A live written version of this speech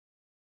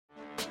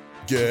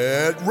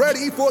Get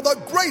ready for the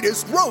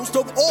greatest roast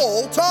of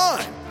all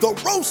time, the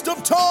Roast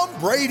of Tom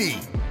Brady,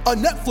 a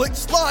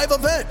Netflix live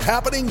event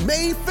happening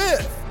May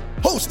 5th.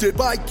 Hosted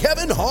by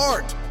Kevin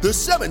Hart, the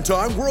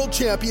 7-time world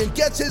champion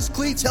gets his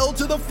cleats held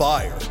to the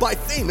fire by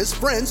famous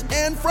friends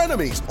and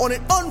frenemies on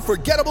an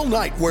unforgettable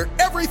night where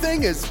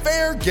everything is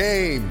fair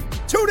game.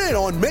 Tune in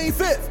on May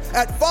 5th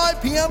at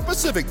 5 p.m.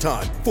 Pacific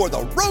time for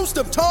the Roast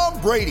of Tom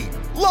Brady,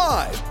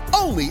 live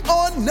only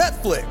on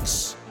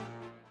Netflix.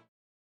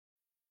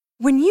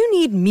 When you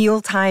need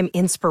mealtime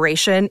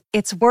inspiration,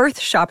 it's worth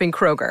shopping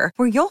Kroger,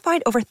 where you'll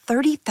find over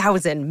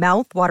 30,000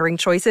 mouth-watering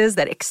choices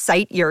that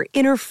excite your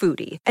inner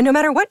foodie. And no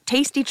matter what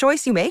tasty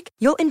choice you make,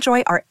 you'll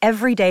enjoy our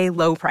everyday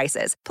low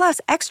prices, plus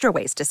extra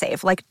ways to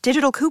save, like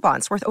digital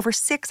coupons worth over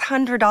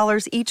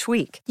 $600 each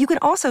week. You can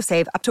also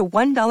save up to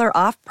 $1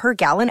 off per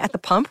gallon at the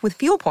pump with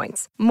fuel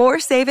points. More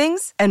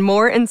savings and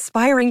more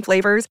inspiring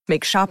flavors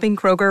make shopping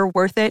Kroger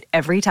worth it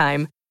every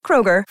time.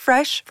 Kroger,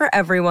 fresh for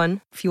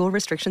everyone. Fuel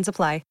restrictions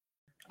apply.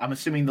 I'm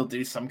assuming they'll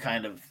do some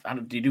kind of,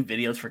 do you do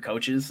videos for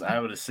coaches? I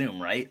would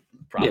assume, right?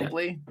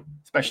 Probably,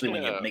 especially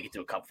when you make it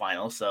to a cup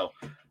final. So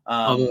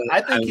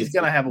I think he's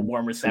going to have a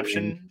warm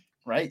reception,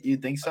 right? You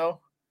think so?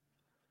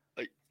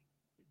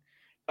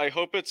 I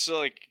hope it's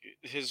like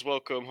his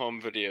welcome home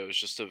video is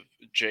just a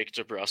Jake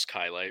DeBrusk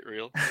highlight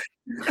reel.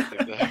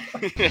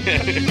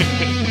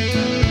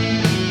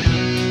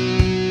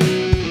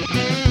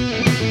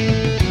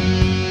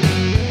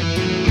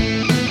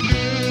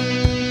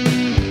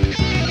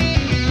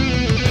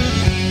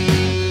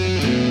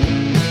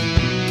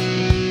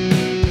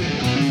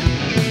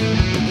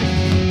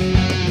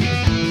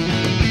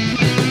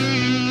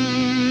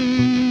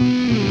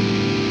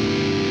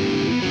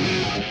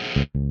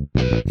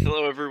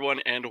 Hello, everyone,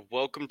 and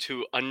welcome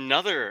to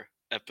another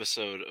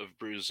episode of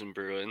Brews and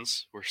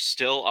Bruins. We're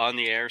still on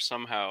the air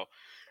somehow.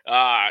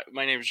 My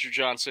name is Drew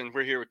Johnson.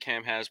 We're here with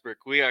Cam Hasbrook.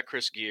 We got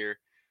Chris Gear.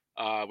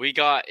 We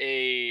got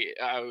a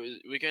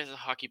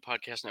Hockey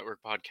Podcast Network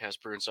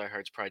podcast, Bruins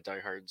Diehards, Pride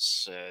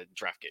Diehards,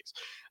 DraftKings.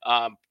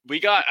 We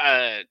got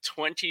a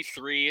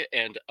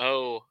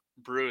 23-0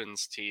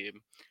 Bruins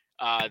team.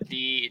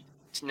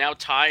 It's now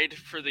tied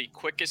for the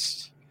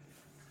quickest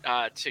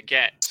to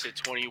get to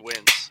 20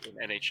 wins in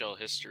NHL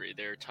history.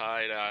 They're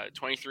tied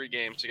 23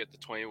 games to get to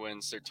 20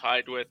 wins. They're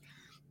tied with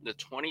the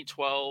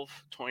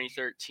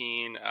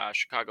 2012-2013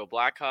 Chicago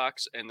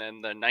Blackhawks and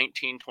then the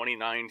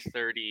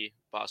 1929-30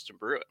 Boston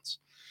Bruins.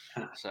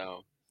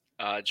 So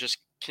just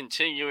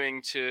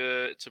continuing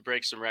to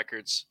break some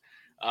records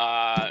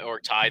or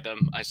tie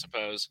them, I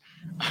suppose,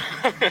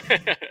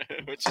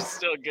 which is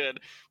still good.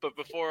 But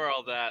before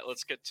all that,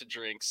 let's get to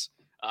drinks.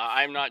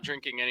 I'm not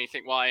drinking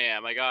anything. Well, I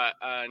am. I got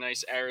a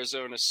nice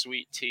Arizona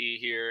sweet tea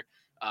here,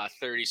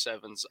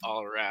 37s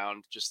all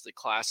around, just the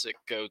classic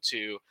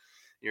go-to.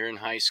 You're in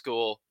high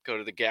school, go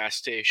to the gas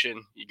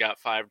station, you got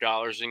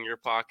 $5 in your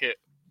pocket,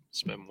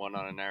 spend $1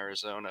 on an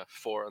Arizona,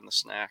 $4 on the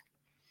snack.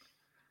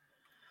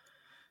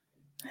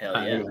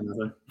 Hell yeah.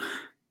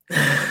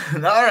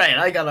 All right,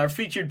 I got our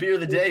featured beer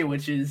of the day,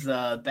 which is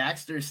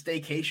Baxter's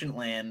Staycation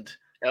Land.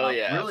 Hell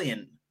yeah.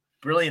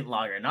 Brilliant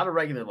lager. Not a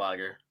regular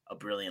lager, a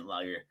brilliant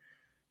lager.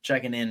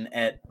 Checking in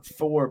at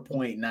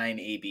 4.9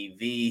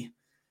 ABV.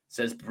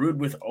 Says, brewed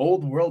with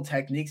old world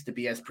techniques to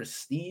be as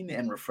pristine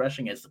and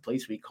refreshing as the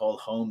place we call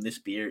home. This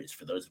beer is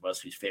for those of us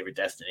whose favorite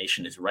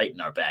destination is right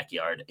in our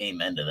backyard.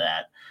 Amen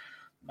to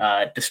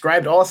that.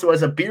 Described also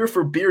as a beer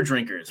for beer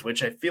drinkers,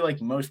 which I feel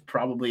like most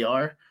probably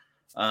are.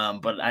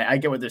 But I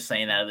get what they're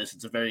saying out of this.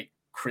 It's a very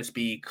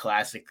crispy,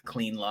 classic,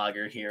 clean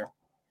lager here.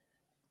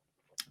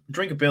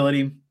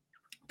 Drinkability,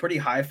 pretty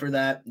high for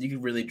that. You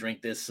could really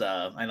drink this.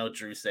 I know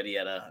Drew said he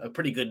had a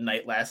pretty good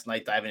night last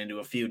night, diving into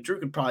a few. Drew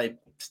could probably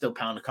still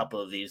pound a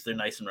couple of these. They're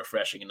nice and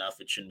refreshing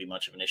enough. It shouldn't be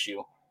much of an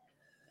issue.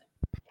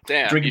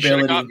 Damn, you should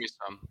have got me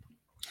some.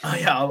 Oh,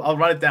 yeah, I'll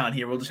write it down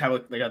here. We'll just have a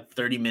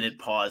 30-minute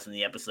pause in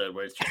the episode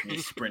where it's just me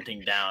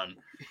sprinting down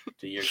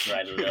to your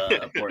side of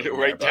the port.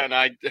 Right down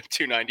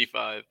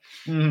I-295.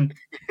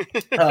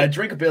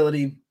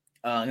 Drinkability,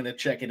 I'm going to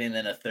check it in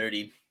at a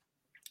 30.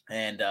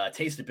 And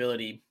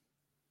tasteability,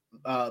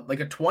 like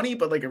a 20,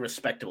 but like a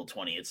respectable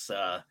 20. It's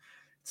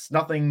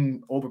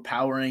nothing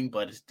overpowering,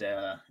 but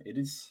it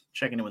is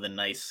checking in with a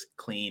nice,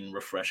 clean,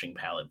 refreshing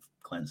palate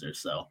cleanser.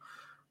 So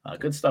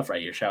good stuff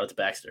right here. Shout out to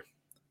Baxter.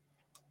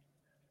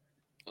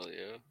 Oh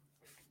yeah.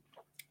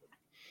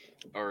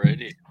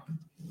 Alrighty.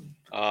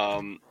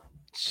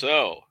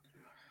 So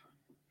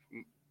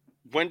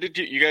when did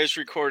you guys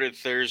recorded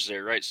Thursday,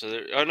 right? So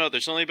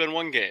there's only been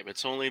one game.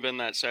 It's only been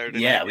that Saturday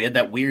night. Yeah, we had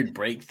that weird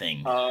break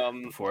thing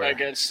before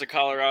against the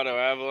Colorado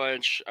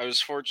Avalanche. I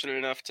was fortunate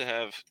enough to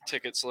have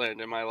tickets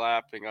land in my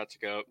lap and got to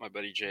go with my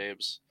buddy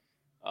James.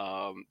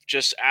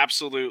 Just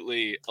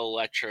absolutely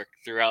electric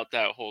throughout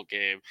that whole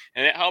game.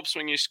 And it helps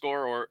when you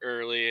score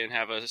early and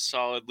have a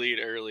solid lead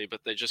early,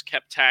 but they just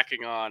kept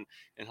tacking on.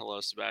 And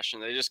hello,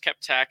 Sebastian. They just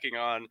kept tacking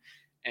on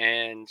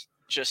and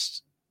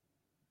just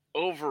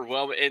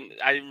overwhelming.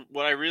 And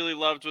what I really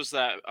loved was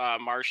that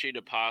Marshy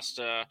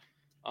DePasta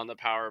on the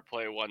power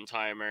play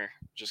one-timer.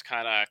 Just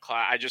kind of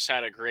I just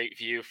had a great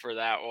view for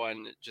that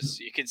one. Just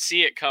you could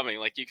see it coming.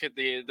 Like you could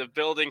the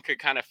building could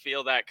kind of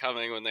feel that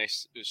coming when they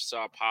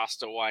saw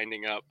Pasta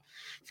winding up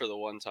for the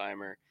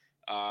one-timer.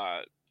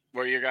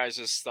 What are your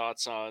guys'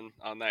 thoughts on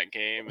that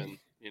game and,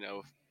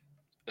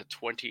 the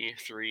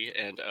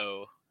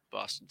 23-0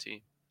 Boston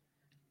team?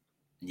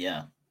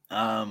 Yeah.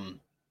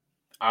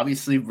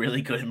 Obviously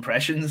really good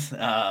impressions.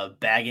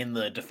 Bagging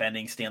the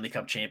defending Stanley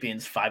Cup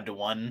champions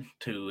 5-1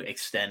 to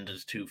extend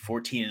to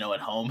 14-0 at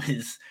home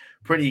is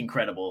pretty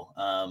incredible.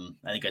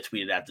 I think I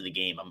tweeted after the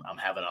game, I'm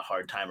having a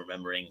hard time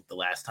remembering the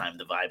last time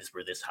the vibes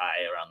were this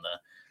high around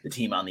the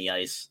team on the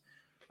ice.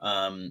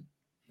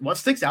 What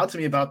sticks out to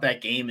me about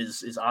that game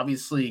is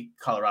obviously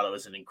Colorado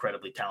is an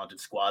incredibly talented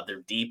squad.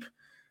 They're deep.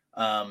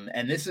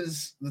 And this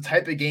is the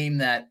type of game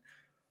that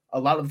a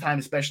lot of the time,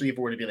 especially if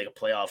it were to be like a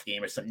playoff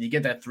game or something, you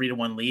get that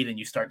 3-1 lead and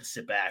you start to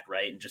sit back,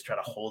 right, and just try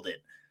to hold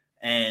it.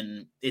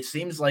 And it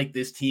seems like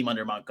this team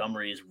under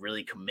Montgomery is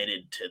really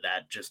committed to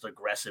that just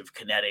aggressive,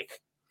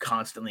 kinetic,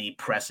 constantly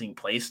pressing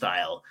play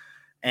style.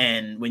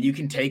 And when you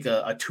can take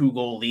a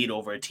 2-goal lead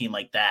over a team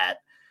like that,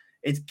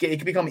 it can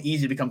become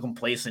easy to become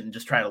complacent and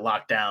just try to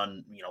lock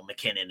down,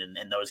 McKinnon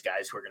and those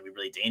guys who are going to be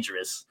really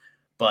dangerous.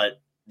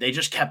 But they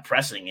just kept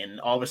pressing, and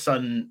all of a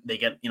sudden they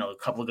get, a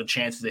couple of good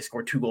chances. They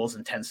score 2 goals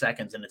in 10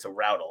 seconds, and it's a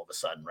rout all of a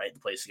sudden, right? The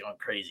place is going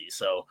crazy.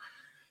 So,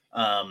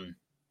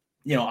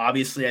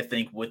 obviously I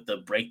think with the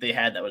break they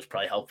had, that was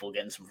probably helpful,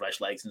 getting some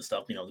fresh legs and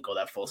stuff, to go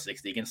that full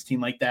 60 against a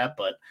team like that.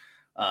 But,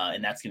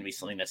 and that's going to be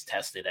something that's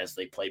tested as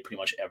they play pretty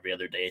much every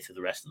other day through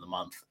the rest of the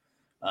month.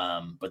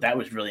 But that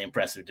was really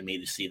impressive to me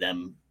to see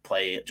them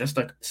play just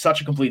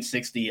such a complete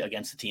 60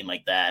 against a team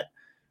like that.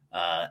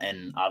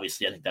 And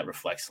obviously, I think that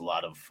reflects a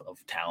lot of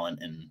talent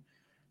and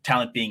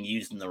talent being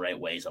used in the right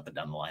ways up and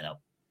down the lineup.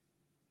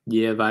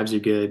 Yeah, vibes are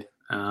good.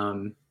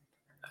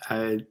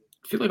 I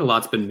feel like a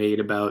lot's been made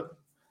about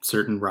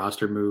certain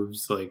roster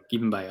moves, like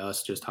even by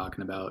us just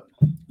talking about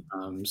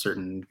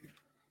certain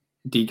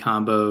D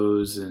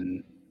combos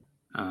and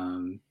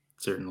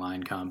certain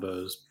line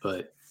combos.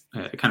 But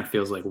it kind of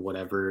feels like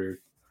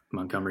whatever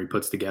Montgomery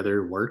puts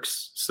together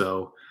works.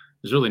 So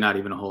there's really not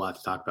even a whole lot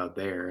to talk about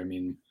there. I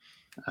mean,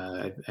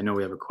 I know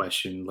we have a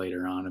question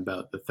later on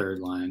about the third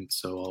line,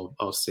 so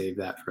I'll save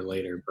that for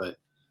later. But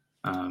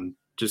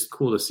just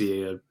cool to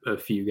see a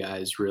few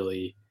guys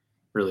really,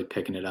 really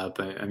picking it up.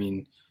 I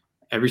mean,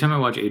 every time I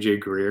watch AJ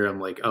Greer, I'm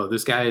like, oh,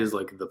 this guy is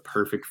like the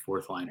perfect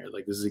fourth liner.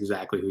 Like this is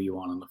exactly who you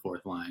want on the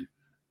fourth line.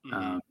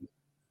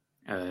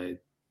 Mm-hmm.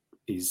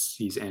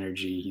 He's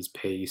energy, he's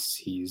pace,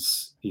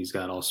 he's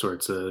got all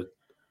sorts of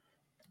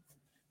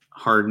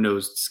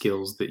hard-nosed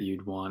skills that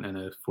you'd want in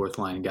a fourth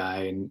line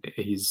guy, and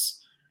he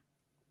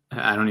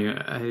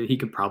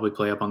could probably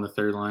play up on the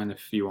third line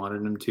if you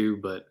wanted him to,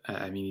 but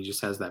I mean, he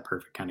just has that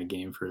perfect kind of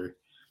game for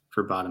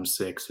bottom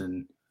six,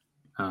 and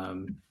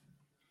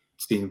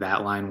seeing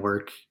that line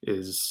work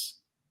is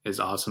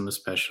awesome,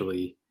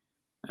 especially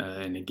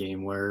in a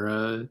game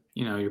where,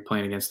 you're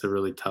playing against a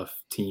really tough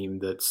team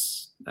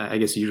that's, I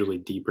guess, usually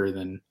deeper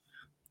than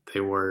they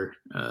were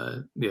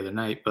the other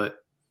night, but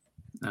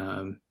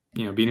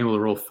being able to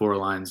roll 4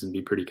 lines and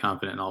be pretty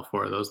confident in all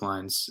 4 of those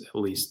lines, at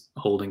least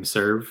holding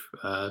serve,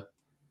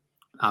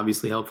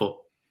 obviously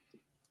helpful.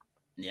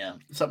 Yeah.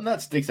 Something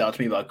that sticks out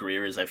to me about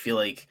Greer is I feel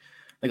like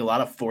a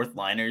lot of fourth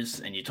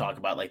liners, and you talk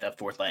about like that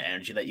fourth line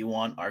energy that you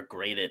want, are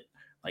great at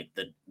like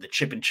the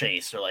chip and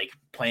chase or like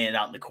playing it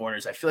out in the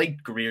corners. I feel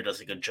like Greer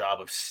does a good job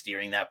of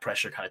steering that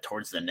pressure kind of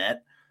towards the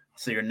net.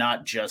 So you're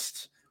not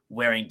just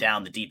wearing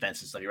down the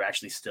defense and stuff. You're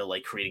actually still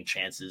like creating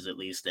chances at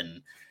least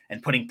and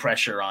putting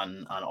pressure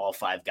on all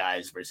 5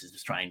 guys versus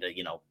just trying to,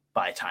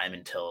 buy time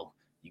until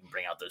you can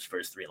bring out those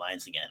first 3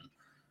 lines again.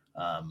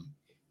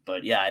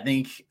 But yeah, I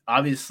think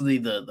obviously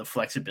the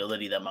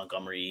flexibility that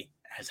Montgomery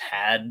has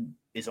had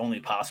is only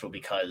possible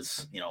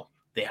because,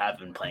 they have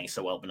been playing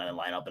so well in the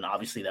lineup. And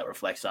obviously that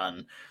reflects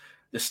on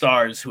the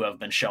stars who have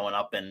been showing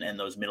up and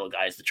those middle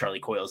guys, the Charlie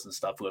Coyles and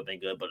stuff, who have been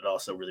good, but it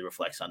also really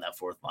reflects on that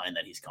fourth line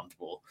that he's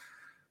comfortable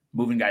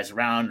moving guys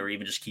around or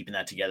even just keeping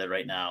that together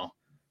right now.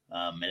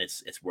 And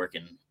it's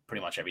working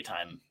pretty much every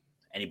time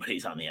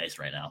anybody's on the ice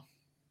right now.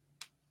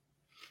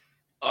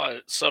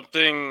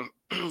 Something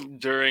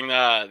during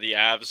the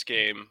Avs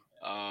game,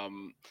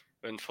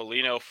 when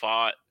Foligno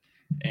fought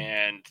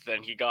and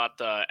then he got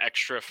the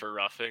extra for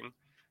roughing,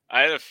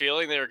 I had a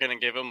feeling they were going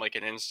to give him like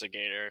an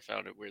instigator. I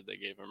found it weird they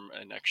gave him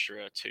an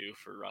extra 2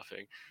 for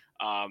roughing.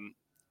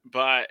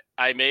 But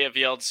I may have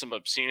yelled some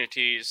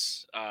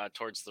obscenities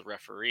towards the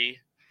referee.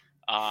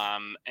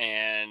 And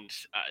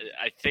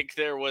I think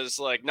there was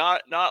like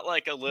not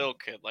like a little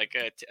kid, like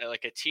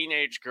a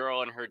teenage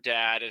girl and her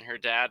dad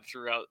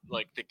throughout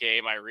like the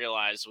game, I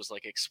realized was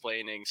like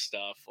explaining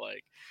stuff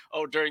like,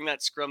 oh, during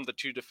that scrum, the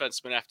 2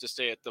 defensemen have to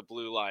stay at the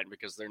blue line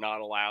because they're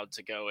not allowed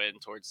to go in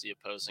towards the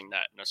opposing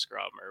net in a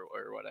scrum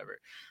or whatever.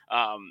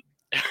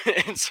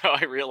 And so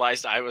I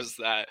realized I was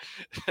that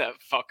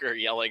fucker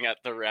yelling at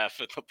the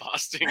ref at the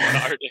Boston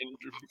Garden,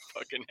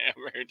 fucking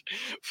hammered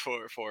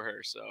for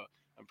her. So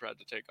I'm proud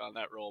to take on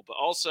that role. But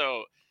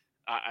also,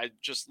 I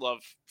just love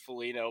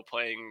Foligno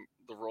playing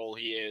the role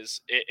he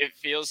is. It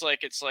feels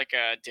like it's like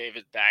a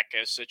David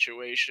Backus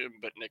situation,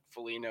 but Nick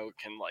Foligno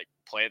can like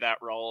play that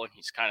role, and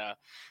he's kind of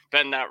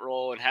been that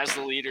role and has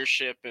the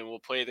leadership and will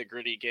play the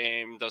gritty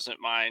game.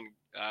 Doesn't mind,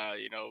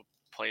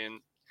 playing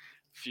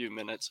a few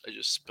minutes. I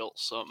just spilt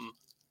something.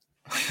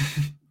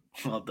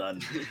 Well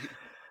done.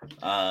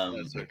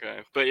 That's okay.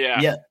 But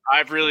yeah,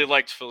 I've really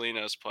liked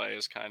Foligno's play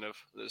is kind of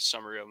the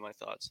summary of my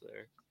thoughts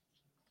there.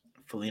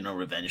 Foligno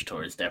revenge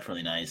tour is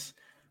definitely nice.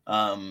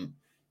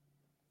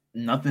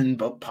 Nothing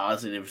but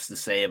positives to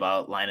say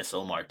about Linus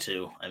Omar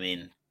too. I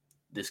mean,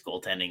 this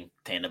goaltending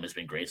tandem has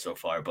been great so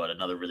far, but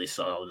another really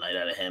solid night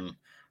out of him.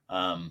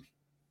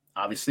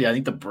 Obviously, I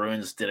think the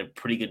Bruins did a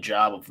pretty good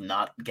job of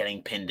not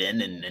getting pinned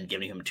in and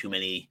giving him too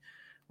many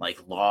like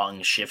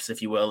long shifts,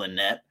 if you will, in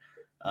net.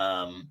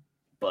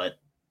 But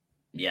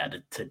yeah,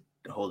 to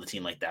hold a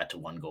team like that to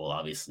one goal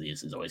obviously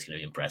is always going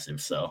to be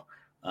impressive. So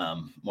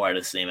more out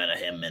of the same out of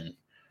him, and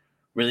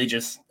really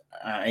just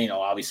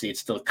obviously it's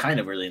still kind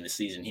of early in the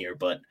season here,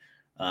 but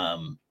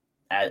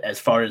as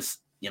far as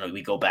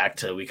we go back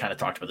to, we kind of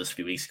talked about this a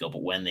few weeks ago,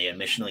 but when they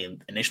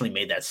initially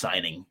made that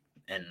signing,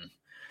 and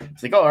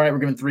it's like, oh, all right, we're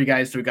giving 3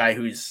 guys to a guy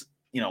who's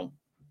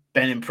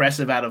been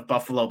impressive out of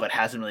Buffalo but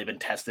hasn't really been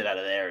tested out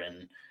of there,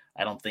 and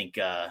I don't think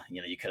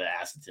you could have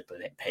asked it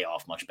to pay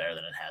off much better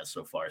than it has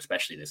so far,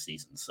 especially this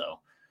season. So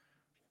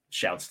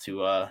shouts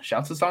to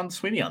Don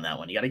Sweeney on that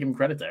one. You got to give him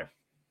credit there.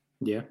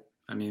 Yeah,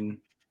 I mean,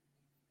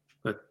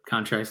 the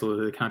contract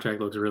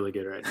looks really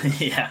good right now.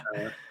 Yeah.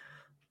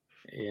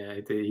 Yeah,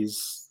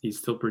 he's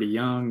still pretty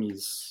young.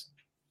 He's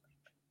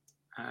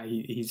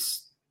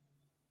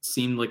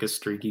seemed like a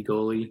streaky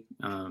goalie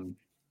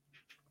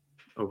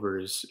over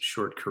his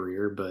short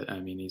career, but I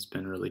mean, he's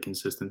been really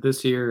consistent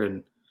this year,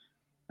 and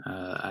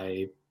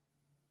I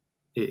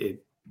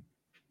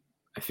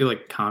feel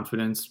like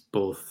confidence,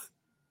 both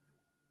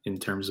in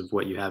terms of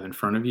what you have in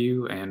front of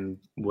you and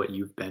what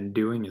you've been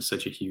doing, is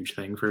such a huge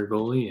thing for a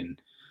goalie.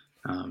 And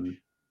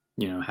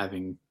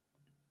having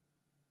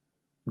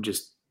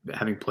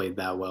played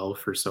that well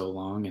for so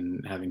long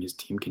and having his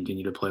team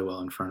continue to play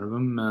well in front of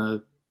him,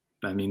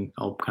 I mean,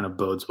 all kind of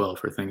bodes well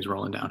for things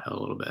rolling downhill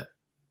a little bit.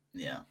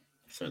 Yeah,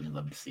 certainly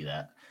love to see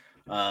that.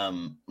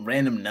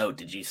 Random note,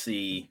 did you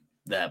see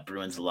that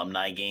Bruins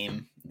alumni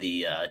game,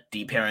 the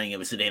D pairing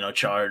of Zdeno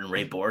Chara and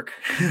Ray Bourque?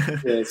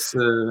 It's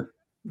a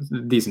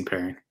decent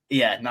pairing.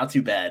 Yeah, not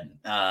too bad.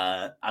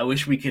 I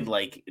wish we could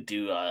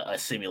do a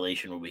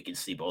simulation where we could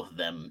see both of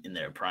them in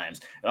their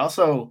primes. And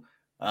also,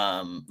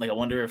 I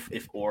wonder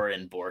if Orr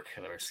and Bourque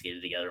have ever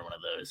skated together in one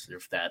of those, or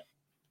if that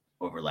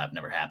overlap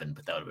never happened,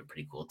 but that would have been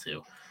pretty cool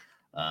too.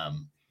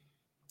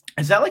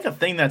 Is that like a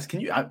thing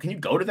can you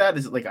go to that?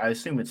 Is it I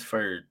assume it's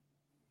for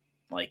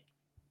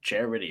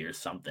charity or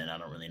something? I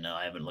don't really know.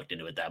 I haven't looked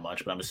into it that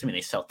much, but I'm assuming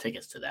they sell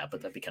tickets to that,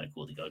 but that'd be kind of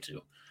cool to go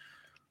to.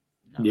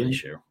 Not really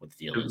sure what the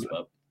deal is,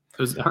 but it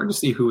was hard to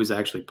see who was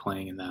actually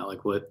playing in that,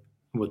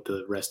 what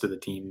the rest of the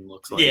team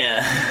looks like.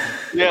 Yeah.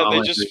 Yeah,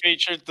 they just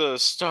featured the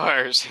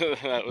stars.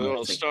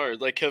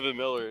 Stars like Kevin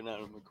Miller and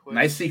Adam McQuaid.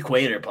 Nice to see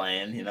Quater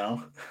playing, Yeah.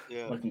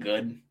 Looking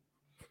good.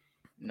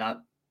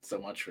 Not so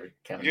much for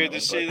Kevin Good Miller.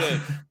 to see that.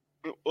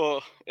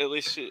 Well, at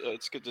least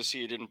it's good to see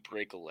you didn't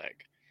break a leg.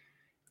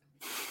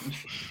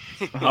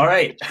 All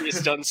right.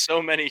 He's done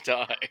so many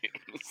times.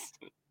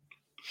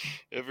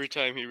 Every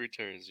time he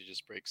returns, he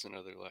just breaks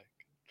another leg.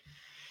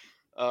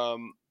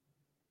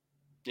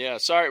 Yeah,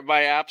 sorry,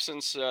 my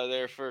absence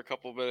there for a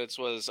couple minutes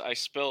was I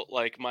spilt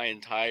my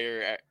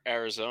entire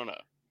Arizona.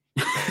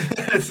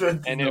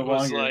 And it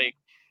was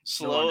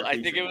slow.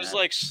 I think it was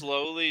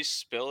slowly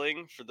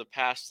spilling for the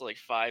past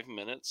 5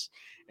 minutes.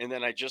 And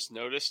then I just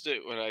noticed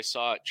it when I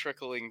saw it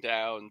trickling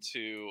down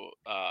to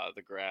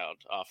the ground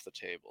off the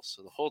table.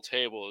 So the whole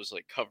table was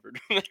covered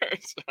with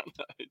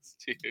Arizona. It's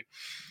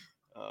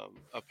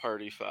a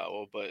party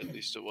foul, but at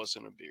least it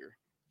wasn't a beer.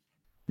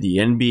 The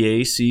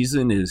NBA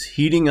season is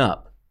heating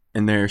up,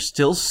 and there are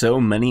still so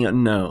many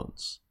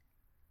unknowns.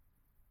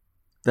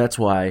 That's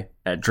why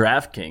at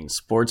DraftKings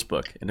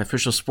Sportsbook, an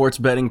official sports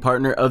betting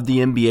partner of the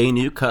NBA,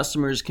 new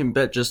customers can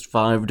bet just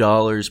 $5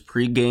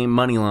 pregame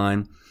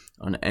moneyline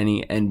on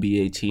any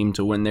NBA team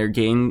to win their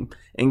game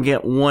and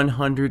get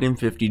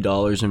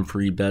 $150 in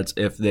free bets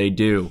if they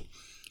do.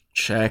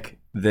 Check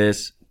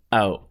this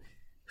out.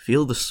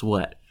 Feel the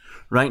sweat.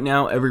 Right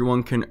now,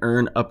 everyone can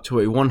earn up to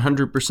a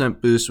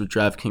 100% boost with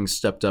DraftKings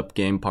stepped-up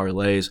game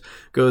parlays.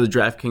 Go to the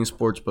DraftKings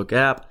Sportsbook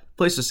app,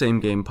 place the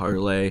same game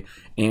parlay,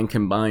 and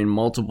combine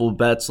multiple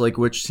bets like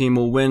which team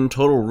will win,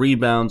 total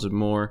rebounds, and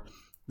more.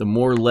 The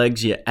more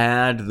legs you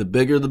add, the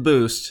bigger the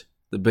boost,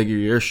 the bigger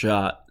your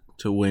shot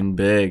to win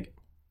big.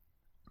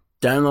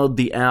 Download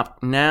the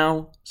app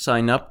now,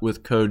 sign up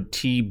with code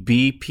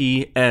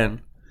TBPN.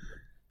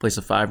 Place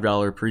a $5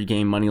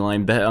 pregame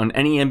moneyline bet on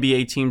any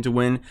NBA team to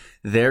win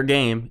their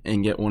game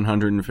and get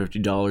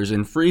 $150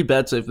 in free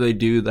bets if they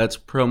do. That's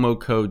promo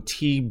code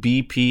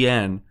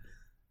TBPN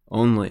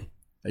only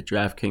at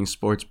DraftKings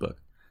Sportsbook.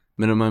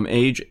 Minimum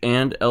age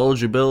and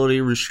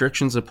eligibility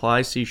restrictions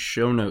apply. See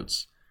show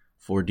notes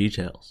for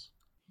details.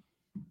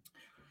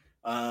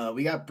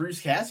 We got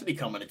Bruce Cassidy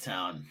coming to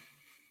town.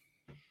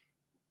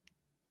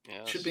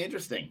 Yes. Should be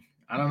interesting.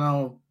 I don't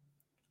know.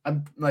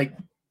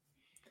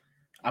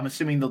 I'm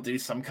assuming they'll do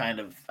some kind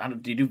of.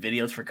 Do you do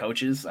videos for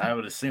coaches? I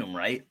would assume,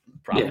 right?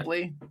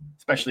 Probably,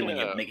 especially when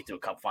you make it to a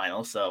cup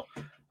final. So,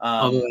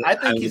 I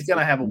think he's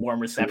gonna have a warm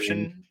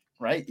reception,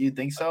 right? You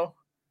think so?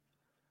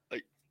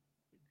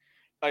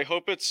 I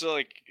hope it's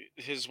like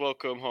his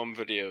welcome home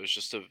video is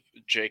just a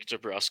Jake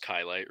DeBrusk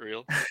highlight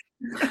reel.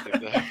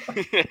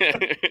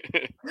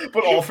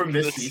 But all from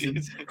this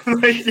season.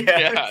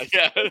 Yeah.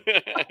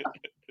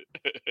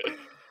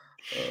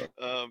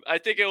 I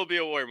think it will be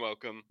a warm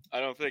welcome. I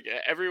don't think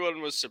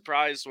everyone was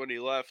surprised when he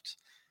left.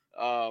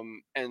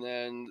 And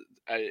then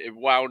it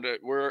wound up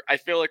I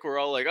feel like we're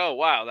all like, oh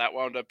wow, that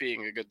wound up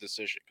being a good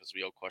decision because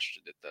we all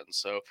questioned it then.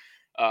 So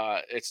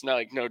it's not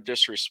like no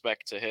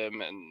disrespect to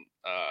him, and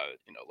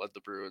led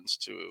the Bruins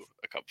to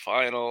a cup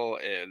final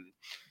and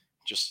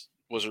just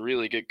was a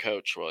really good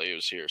coach while he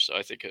was here. So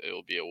I think it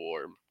will be a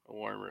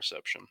warm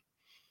reception.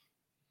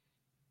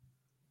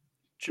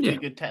 Should be a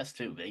good test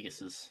too. Vegas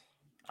has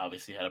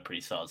obviously had a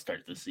pretty solid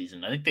start to the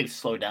season. I think they've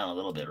slowed down a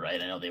little bit,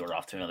 right? I know they were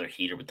off to another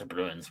heater with the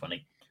Bruins when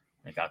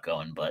they got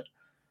going, but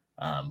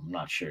I'm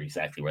not sure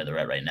exactly where they're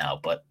at right now.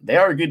 But they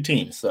are a good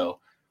team, so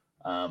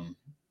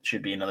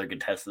should be another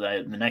good test of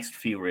that. The next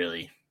few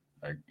really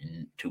are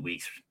in 2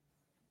 weeks.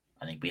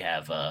 I think we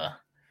have the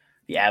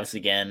Avs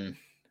again.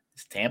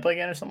 Is Tampa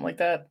again or something like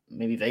that?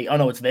 Maybe Vegas. Oh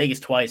no, it's Vegas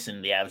twice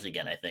and the Avs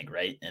again, I think,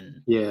 right?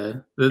 And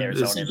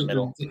Arizona in the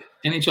middle.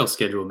 NHL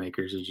schedule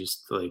makers are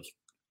just like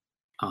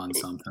on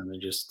something. They're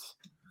just,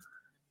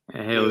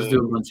 hey, let's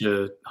do a bunch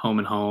of home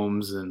and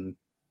homes and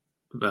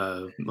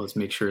let's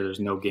make sure there's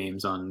no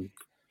games on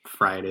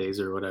Fridays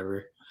or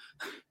whatever.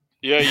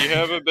 Yeah, you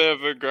have a bit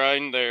of a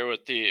grind there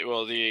with the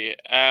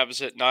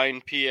Avs at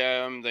 9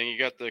 p.m. Then you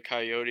got the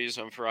Coyotes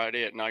on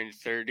Friday at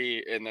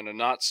 9:30, and then a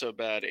not so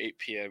bad 8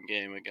 p.m.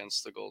 game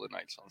against the Golden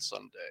Knights on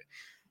Sunday.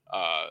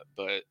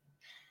 But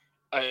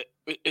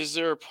is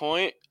there a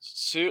point?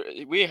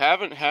 We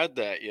haven't had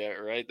that yet,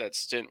 right? That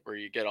stint where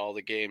you get all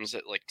the games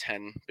at like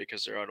 10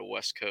 because they're on a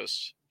West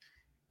Coast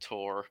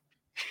tour.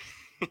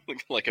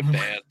 Like a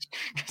band,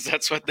 because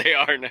that's what they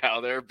are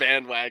now. They're a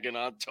bandwagon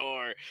on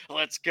tour.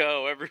 Let's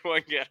go,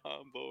 everyone, get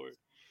on board.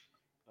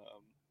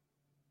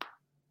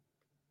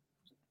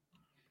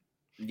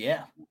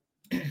 Yeah,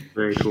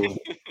 very cool.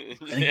 I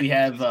think we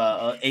have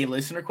a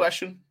listener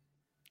question.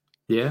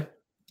 Yeah,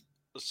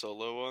 a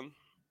solo one.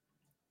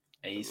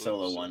 A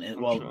solo one.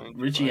 Well,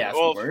 Richie asked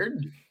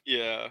word.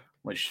 Yeah.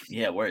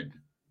 Word.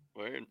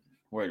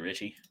 Word,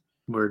 Richie.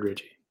 Word,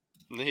 Richie.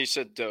 And then he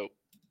said dope.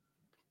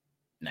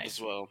 Nice.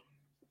 As well.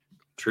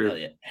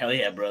 True. Hell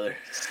yeah, brother.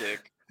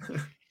 Sick.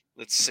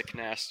 That's sick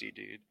nasty,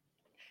 dude.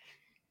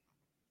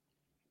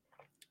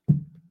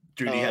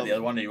 Drew, do you have the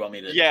other one, or do you want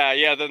me to?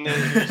 Yeah. Then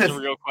there's a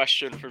real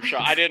question from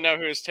Sean. I didn't know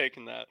who was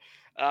taking that.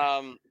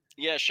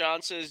 Yeah,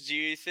 Sean says, do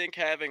you think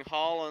having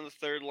Hall on the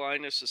third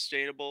line is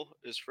sustainable?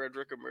 Is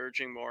Frederick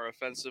emerging more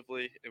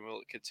offensively, and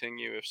will it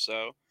continue if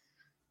so?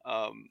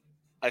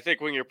 I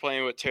think when you're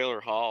playing with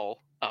Taylor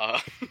Hall,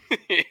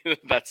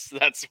 that's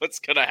what's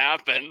gonna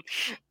happen.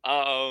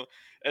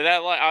 And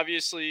that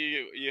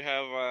obviously you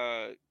have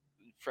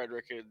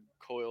Frederick and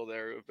Coyle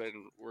there who've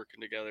been working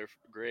together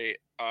great.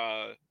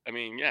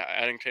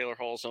 Adding Taylor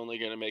Hall is only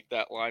going to make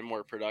that line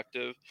more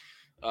productive.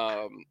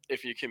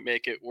 If you can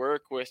make it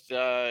work with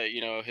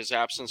his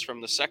absence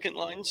from the second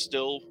line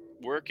still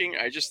working,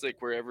 I just think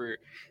wherever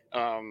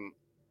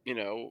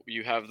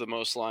you have the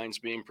most lines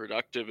being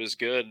productive is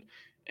good.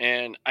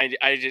 And I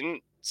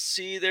didn't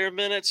see their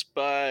minutes,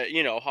 but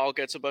Hall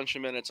gets a bunch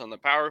of minutes on the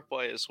power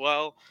play as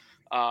well.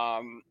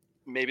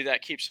 Maybe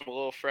that keeps them a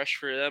little fresh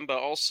for them, but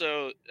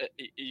also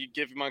you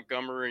give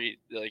Montgomery,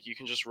 like, you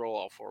can just roll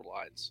all four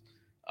lines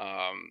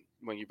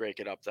when you break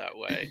it up that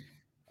way.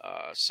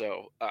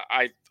 So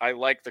I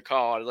like the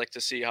call. I'd like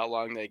to see how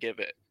long they give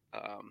it.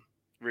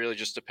 Really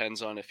just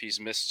depends on if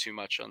he's missed too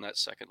much on that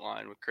second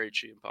line with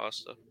Krejci and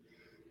Pasta.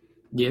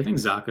 Yeah, I think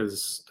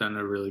Zacha's done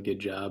a really good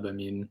job. I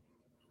mean,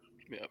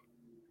 yeah,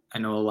 I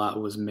know a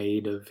lot was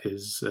made of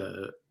his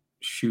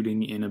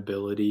shooting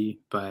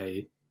inability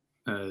by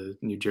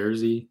New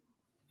Jersey.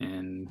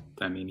 And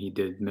I mean, he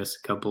did miss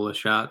a couple of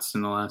shots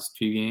in the last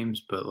few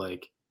games, but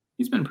like,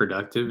 he's been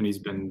productive and he's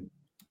been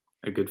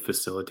a good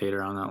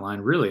facilitator on that line.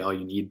 Really, all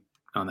you need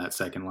on that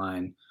second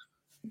line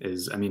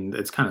is, I mean,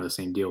 it's kind of the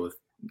same deal with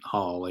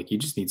Hall. Like, you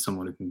just need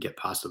someone who can get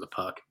past the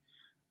puck,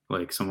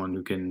 like someone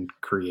who can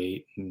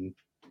create and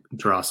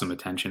draw some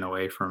attention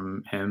away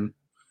from him.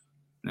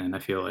 And I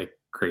feel like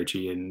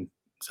Krejci and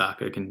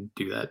Zacha can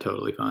do that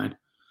totally fine.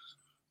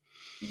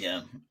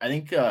 Yeah, I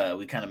think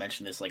we kind of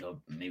mentioned this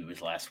maybe it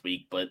was last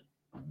week, but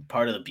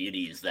part of the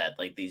beauty is that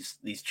like these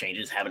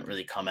changes haven't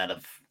really come out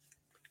of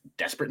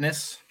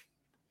desperation.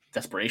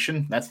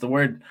 That's the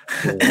word.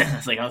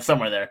 It's like I'm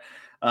somewhere there.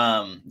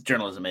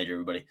 Journalism major,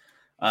 everybody.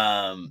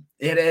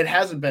 It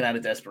hasn't been out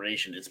of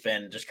desperation. It's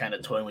been just kind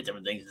of toying with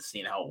different things and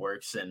seeing how it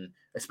works. And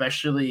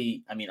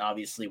especially, I mean,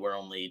 obviously we're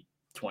only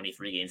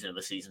 23 games into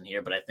the season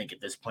here, but I think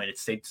at this point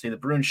it's safe to say the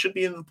Bruins should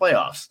be in the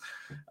playoffs.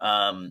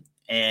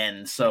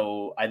 And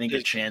so I think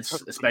a chance,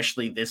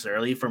 especially this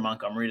early, for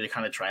Montgomery to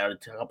kind of try out a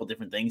couple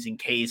different things in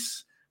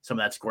case some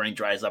of that scoring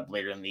dries up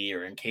later in the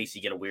year, in case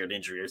you get a weird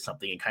injury or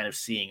something, and kind of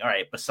seeing, all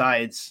right,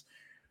 besides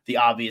the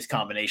obvious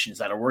combinations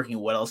that are working,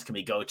 what else can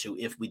we go to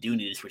if we do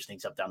need to switch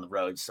things up down the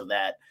road, so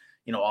that,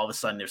 you know, all of a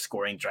sudden their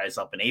scoring dries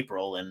up in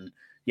April and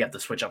you have to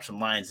switch up some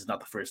lines. It's not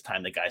the first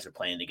time that guys are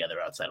playing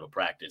together outside of a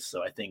practice.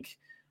 So I think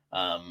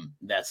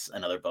that's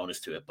another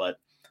bonus to it. But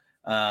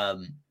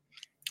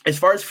as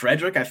far as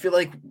Frederic, I feel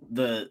like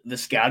the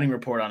scouting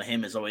report on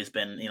him has always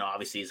been, you know,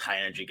 obviously he's a high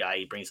energy guy.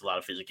 He brings a lot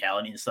of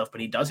physicality and stuff,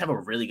 but he does have a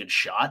really good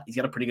shot. He's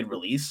got a pretty good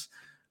release.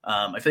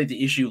 I feel like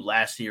the issue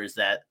last year is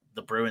that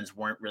the Bruins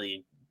weren't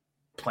really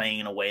playing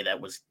in a way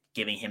that was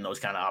giving him those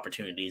kind of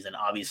opportunities. And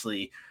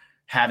obviously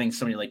having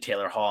somebody like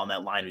Taylor Hall on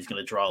that line who's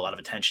going to draw a lot of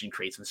attention,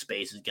 create some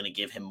space, is going to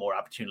give him more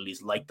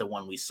opportunities like the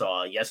one we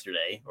saw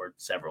yesterday, or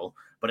several,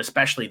 but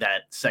especially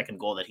that second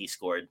goal that he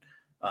scored.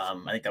 I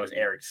think that was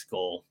Eric's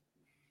goal,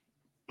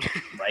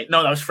 right?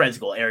 No, that was Fred's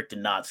goal. Eric did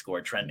not score.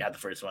 Trent had the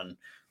first one.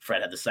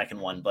 Fred had the second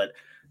one. But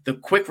the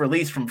quick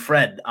release from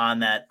Fred on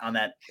that, I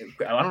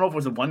don't know if it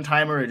was a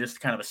one-timer or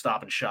just kind of a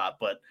stop and shot,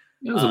 but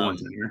it was a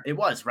one-timer. It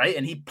was, right?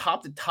 And he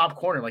popped the top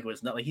corner like it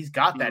was not like he's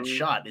got that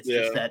shot. It's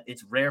just that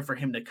it's rare for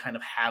him to kind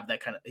of have that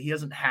kind of, he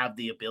doesn't have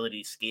the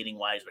ability skating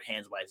wise or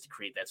hands wise to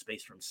create that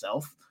space for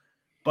himself.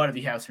 But if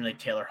you have somebody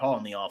like Taylor Hall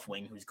on the off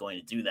wing who's going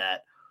to do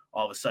that,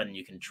 all of a sudden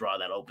you can draw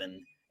that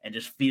open and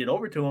just feed it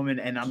over to him.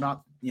 And I'm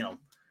not, you know,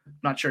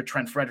 not sure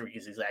Trent Frederic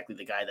is exactly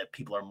the guy that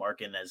people are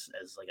marking as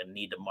like a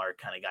need to mark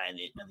kind of guy in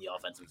the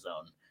offensive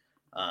zone.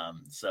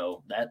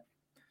 So that,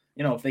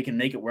 you know, if they can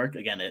make it work,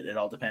 again, it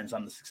all depends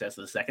on the success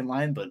of the second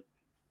line, but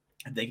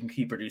if they can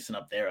keep producing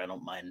up there, I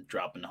don't mind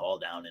dropping Hall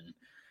down. And,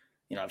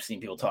 you know, I've seen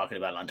people talking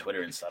about it on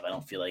Twitter and stuff. I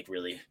don't feel like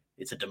really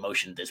it's a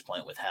demotion at this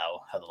point with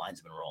how the lines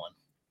have been rolling.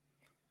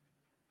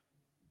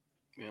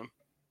 Yeah.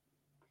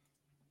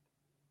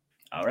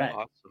 All right.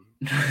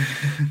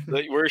 Awesome.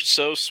 We're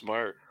so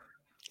smart.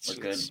 We're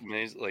good. It's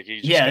amazing. Like,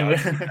 you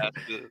just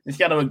it's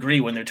got to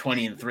agree when they're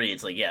 20-3.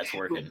 It's like, yeah, it's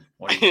working.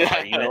 What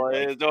are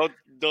you doing?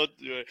 Don't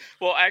do it.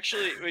 Well,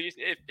 actually,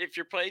 if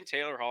you're playing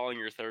Taylor Hall in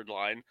your third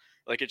line,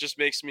 like, it just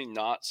makes me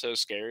not so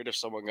scared if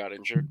someone got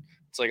injured.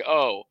 It's like,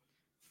 oh,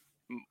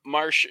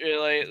 Marsh,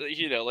 like,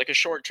 you know, like a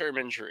short-term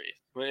injury.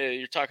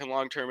 You're talking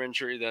long-term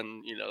injury,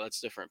 then, you know,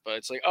 that's different. But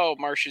it's like, oh,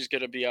 Marshy's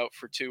going to be out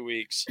for 2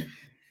 weeks.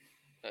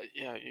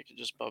 Yeah, you could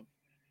just bump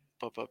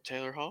up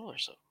Taylor Hall or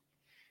something.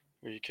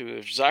 Or you could,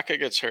 if Zacha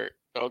gets hurt,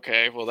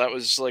 okay, well, that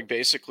was like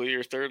basically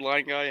your third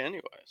line guy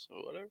anyway, so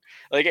whatever.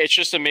 Like, it's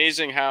just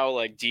amazing how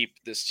like deep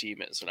this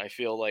team is, and I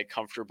feel like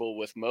comfortable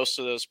with most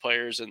of those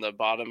players in the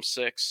bottom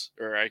six,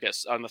 or I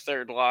guess on the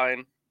third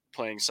line,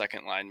 playing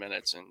second line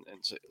minutes and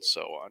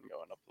so on,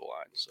 going up the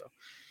line. So,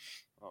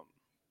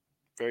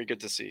 very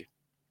good to see.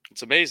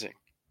 It's amazing.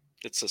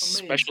 It's a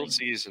special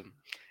season.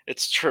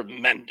 It's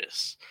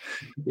tremendous.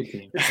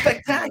 It's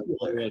spectacular.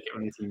 I like it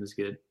when the team is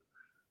good.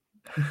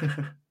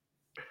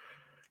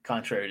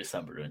 Contrary to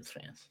some Bruins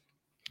fans.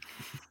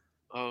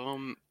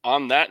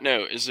 On that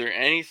note, is there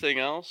anything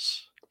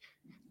else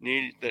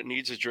that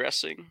needs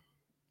addressing?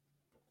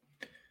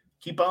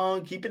 Keep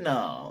on keeping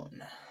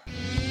on.